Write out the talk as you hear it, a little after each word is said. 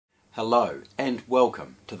Hello and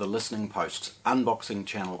welcome to the Listening Post's unboxing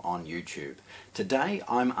channel on YouTube. Today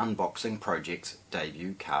I'm unboxing Pro-Ject's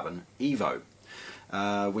Debut Carbon EVO.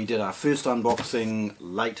 We did our first unboxing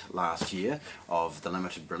late last year of the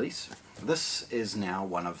limited release. This is now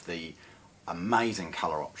one of the amazing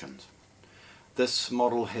colour options. This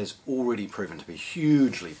model has already proven to be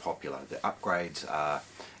hugely popular. The upgrades are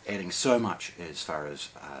adding so much as far as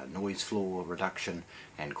noise floor reduction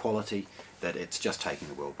and quality that it's just taking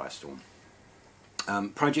the world by storm.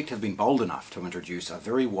 Pro-Ject have been bold enough to introduce a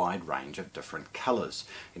very wide range of different colours,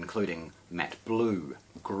 including matte blue,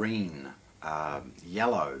 green,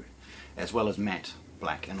 yellow, as well as matte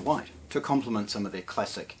black and white, to complement some of their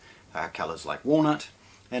classic colours like walnut,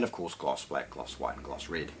 and of course gloss black, gloss white and gloss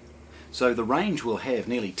red. So the range will have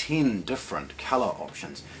nearly 10 different colour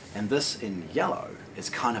options, and this in yellow is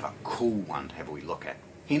kind of a cool one to have a wee look at,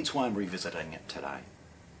 hence why I'm revisiting it today.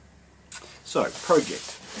 So,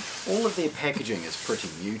 Pro-Ject. All of their packaging is pretty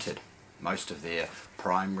muted. Most of their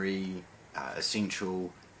primary,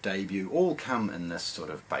 essential, debut all come in this sort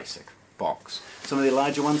of basic box. Some of their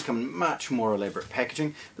larger ones come in much more elaborate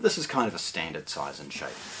packaging, but this is kind of a standard size and shape.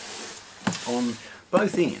 On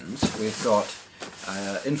both ends we've got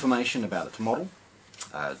information about its model,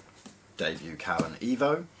 Debut Carbon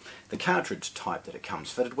EVO, the cartridge type that it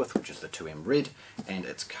comes fitted with, which is the 2M red, and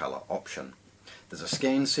its colour option. There's a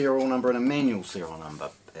scan serial number and a manual serial number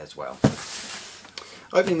as well.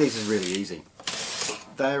 Opening these is really easy.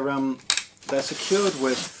 They're secured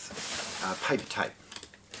with paper tape,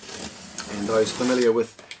 and those familiar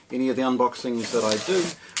with any of the unboxings that I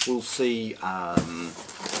do will see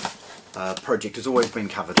Pro-Ject has always been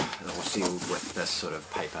covered or sealed with this sort of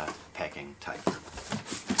paper packing tape.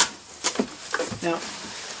 Now,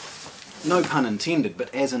 no pun intended,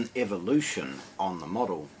 but as an evolution on the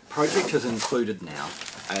model, Pro-Ject has included now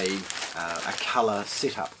a colour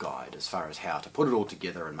setup guide as far as how to put it all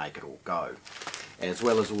together and make it all go, as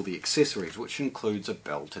well as all the accessories, which includes a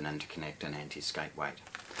belt, an interconnect and anti-skate weight.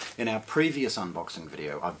 In our previous unboxing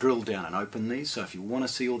video I've drilled down and opened these, so if you want to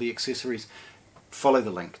see all the accessories, follow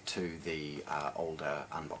the link to the older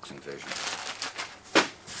unboxing version.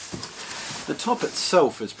 The top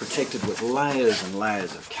itself is protected with layers and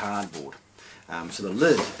layers of cardboard. So the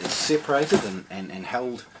lid is separated and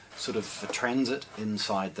held sort of for transit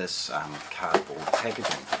inside this cardboard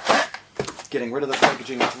packaging. Getting rid of the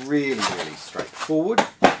packaging is really straightforward,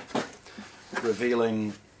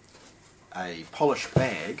 revealing a polished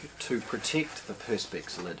bag to protect the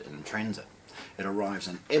Perspex lid in transit. It arrives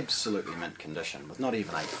in absolutely mint condition with not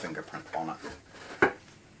even a fingerprint on it.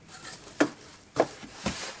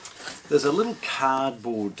 There's a little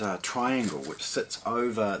cardboard triangle which sits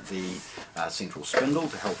over the central spindle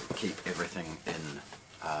to help keep everything in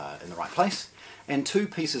the right place, and two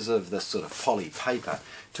pieces of this sort of poly paper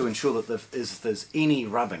to ensure that if there's any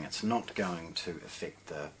rubbing, it's not going to affect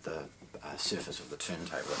the surface of the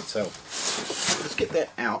turntable itself. Let's get that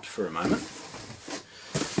out for a moment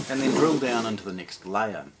and then drill down into the next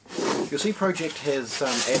layer. You'll see Pro-Ject has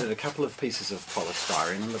added a couple of pieces of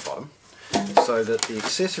polystyrene in the bottom so that the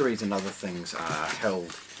accessories and other things are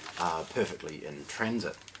held perfectly in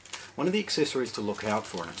transit. One of the accessories to look out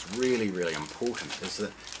for, and it's really important, is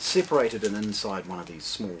that separated and inside one of these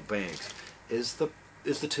small bags is the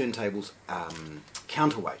turntable's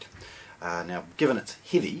counterweight. Now, given it's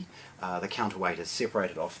heavy, the counterweight is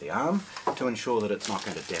separated off the arm to ensure that it's not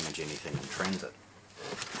going to damage anything in transit.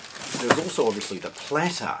 There's also obviously the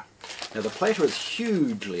platter. Now the platter is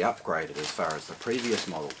hugely upgraded as far as the previous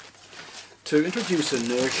model. To introduce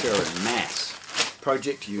inertia and mass,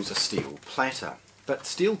 Pro-Ject use a steel platter. But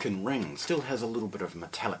steel can ring, still has a little bit of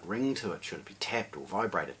metallic ring to it should it be tapped or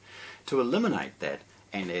vibrated. To eliminate that,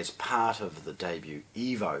 and as part of the Debut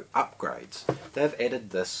EVO upgrades, they've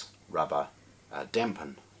added this rubber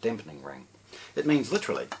dampening ring. It means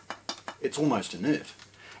literally it's almost inert,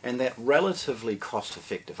 and that relatively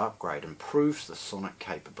cost-effective upgrade improves the sonic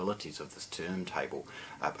capabilities of this turntable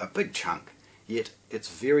a big chunk, yet it's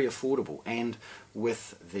very affordable, and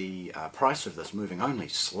with the price of this moving only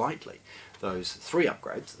slightly, those three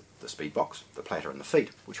upgrades, the speed box, the platter and the feet,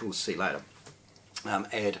 which we'll see later,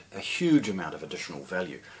 add a huge amount of additional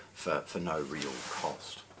value for no real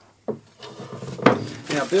cost.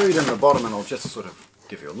 Now buried in the bottom, and I'll just sort of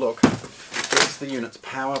give you a look, is the unit's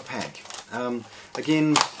power pack.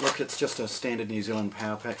 Again, look, it's just a standard New Zealand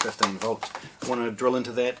power pack, 15 volts. Want to drill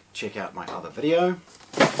into that? Check out my other video.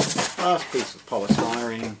 Last piece of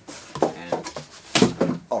polystyrene,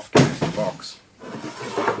 and off goes the box.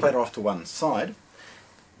 Just put the platter off to one side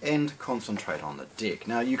and concentrate on the deck.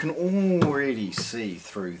 Now you can already see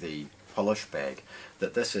through the polish bag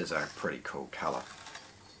that this is a pretty cool colour.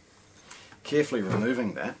 carefully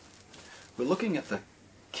removing that, we're looking at the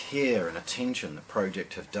care and attention that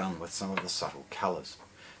Pro-Ject have done with some of the subtle colours.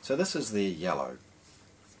 So this is their yellow.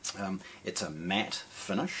 It's a matte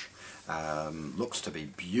finish, looks to be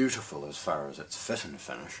beautiful as far as its fit and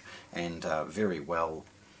finish, and very well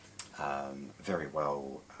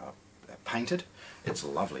painted. It's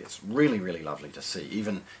lovely. It's really, really lovely to see,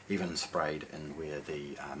 even sprayed in where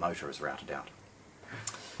the motor is routed out.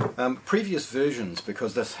 Previous versions,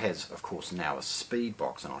 because this has of course now a speed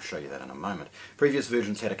box, and I'll show you that in a moment, previous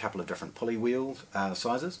versions had a couple of different pulley wheel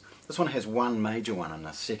sizes. This one has one major one and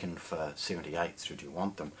a second for 78ths should you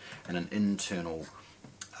want them, and an internal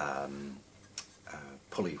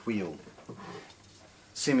pulley wheel.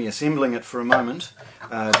 Semi-assembling it for a moment,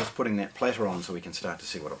 just putting that platter on so we can start to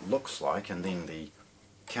see what it looks like, and then the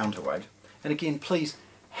counterweight. And again, please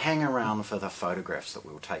hang around for the photographs that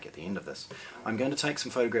we'll take at the end of this. I'm going to take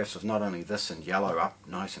some photographs of not only this in yellow up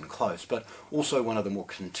nice and close, but also one of the more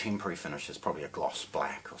contemporary finishes, probably a gloss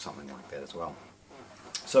black or something like that as well.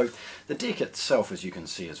 So the deck itself, as you can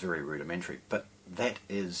see, is very rudimentary, but that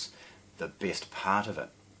is the best part of it.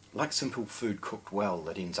 Like simple food cooked well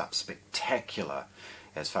that ends up spectacular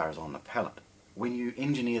as far as on the palette, when you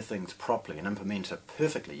engineer things properly and implement it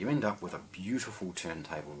perfectly, you end up with a beautiful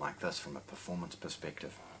turntable like this from a performance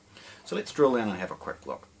perspective. So let's drill down and have a quick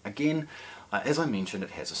look. Again, as I mentioned,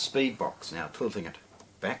 it has a speed box. Now, tilting it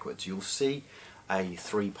backwards, you'll see a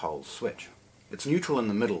 3-pole switch. It's neutral in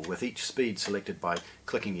the middle, with each speed selected by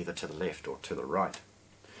clicking either to the left or to the right.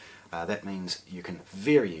 That means you can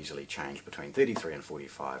very easily change between 33 and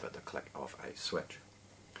 45 at the click of a switch.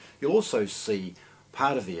 You'll also see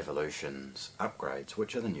part of the Evolution's upgrades,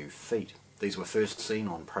 which are the new feet. These were first seen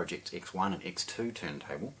on Pro-Ject's X1 and X2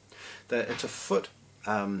 turntable. It's a foot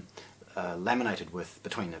laminated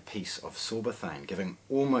between a piece of silverthane, giving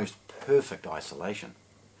almost perfect isolation.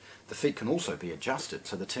 The feet can also be adjusted,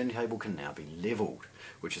 so the turntable can now be levelled,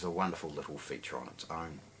 which is a wonderful little feature on its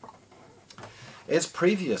own. As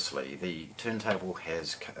previously, the turntable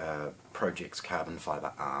has Pro-Ject's carbon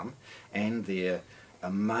fibre arm and their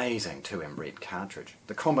amazing 2M red cartridge.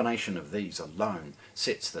 The combination of these alone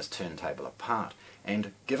sets this turntable apart,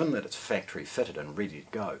 and given that it's factory fitted and ready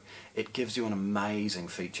to go, it gives you an amazing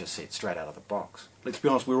feature set straight out of the box. Let's be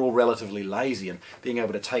honest, we're all relatively lazy, and being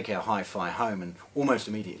able to take our hi-fi home and almost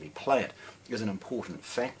immediately play it is an important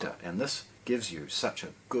factor, and this gives you such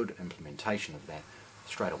a good implementation of that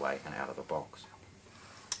straight away and out of the box.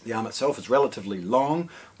 The arm itself is relatively long,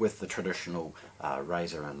 with the traditional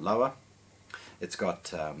razor and lower. It's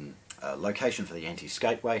got a location for the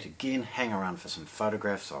anti-skate weight. Again, hang around for some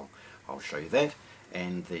photographs, I'll show you that,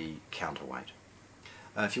 and the counterweight.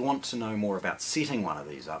 If you want to know more about setting one of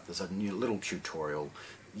these up, there's a new little tutorial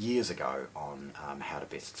years ago on how to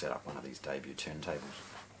best set up one of these debut turntables.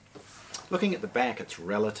 Looking at the back, it's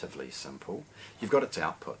relatively simple. You've got its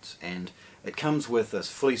outputs, and it comes with this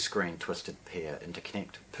fully screened twisted pair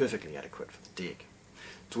interconnect, perfectly adequate for the deck.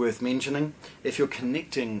 It's worth mentioning, if you're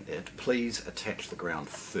connecting it, please attach the ground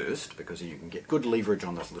first, because you can get good leverage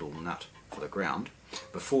on this little nut for the ground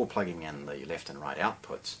before plugging in the left and right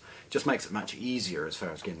outputs. Just makes it much easier as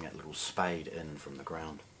far as getting that little spade in from the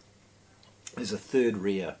ground. There's a third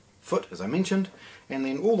rear foot, as I mentioned, and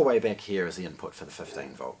then all the way back here is the input for the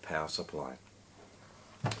 15-volt power supply.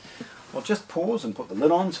 I'll just pause and put the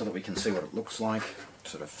lid on so that we can see what it looks like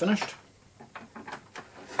sort of finished.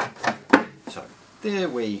 So there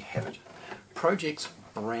we have it. Pro-Ject's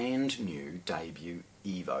brand new Debut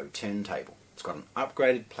EVO turntable. It's got an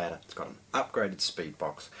upgraded platter, it's got an upgraded speed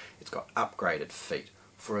box, it's got upgraded feet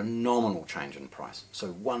for a nominal change in price.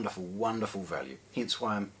 So wonderful, wonderful value. Hence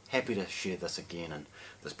why I'm happy to share this again in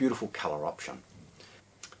this beautiful colour option.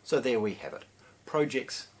 So there we have it.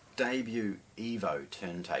 Pro-Ject's Debut EVO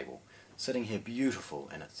turntable, sitting here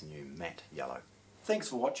beautiful in its new matte yellow. Thanks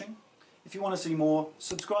for watching. If you want to see more,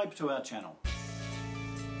 subscribe to our channel.